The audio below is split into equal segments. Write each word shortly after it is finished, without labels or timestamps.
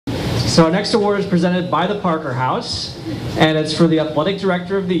So our next award is presented by the Parker House, and it's for the Athletic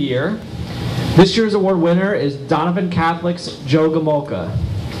Director of the Year. This year's award winner is Donovan Catholic's Joe Gomulka.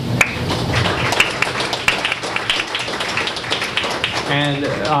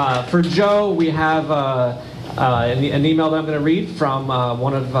 And for Joe, we have an email that I'm going to read from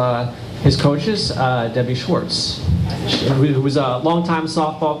one of his coaches, Debbie Schwartz, who was a longtime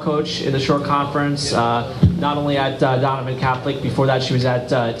softball coach in the short conference, not only at Donovan Catholic. Before that, she was at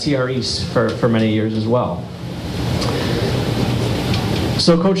TR East for many years as well.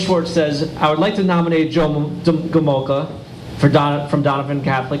 So Coach Schwartz says, I would like to nominate Joe Gomulka from Donovan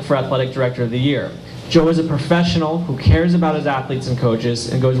Catholic for Athletic Director of the Year. Joe is a professional who cares about his athletes and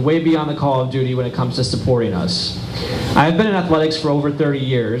coaches and goes way beyond the call of duty when it comes to supporting us. I have been in athletics for over 30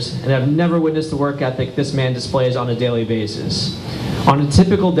 years and have never witnessed the work ethic this man displays on a daily basis. On a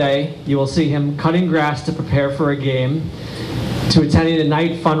typical day, you will see him cutting grass to prepare for a game, to attending a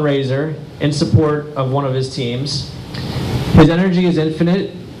night fundraiser in support of one of his teams. His energy is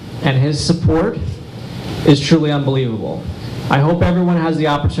infinite and his support is truly unbelievable. I hope everyone has the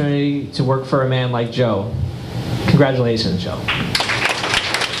opportunity to work for a man like Joe. Congratulations, Joe.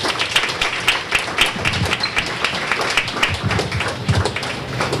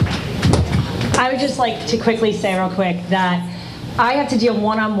 I would just like to quickly say real quick that I have to deal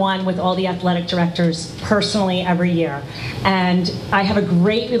one-on-one with all the athletic directors personally every year. And I have a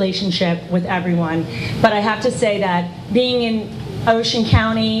great relationship with everyone. But I have to say that being in Ocean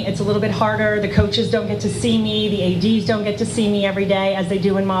County, it's a little bit harder. The coaches don't get to see me. The ADs don't get to see me every day as they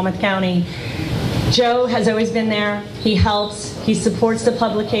do in Monmouth County. Joe has always been there. He helps. He supports the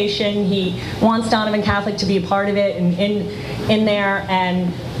publication. He wants Donovan Catholic to be a part of it and in there.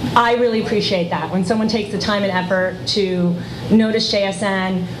 And I really appreciate that. When someone takes the time and effort to notice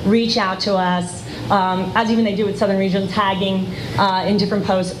JSN, reach out to us, as even they do with Southern Region, tagging in different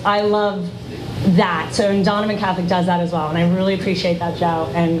posts. I love that. So and Donovan Catholic does that as well, and I really appreciate that,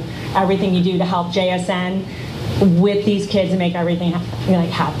 Joe, and everything you do to help JSN with these kids and make everything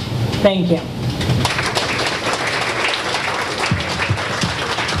happen. Thank you.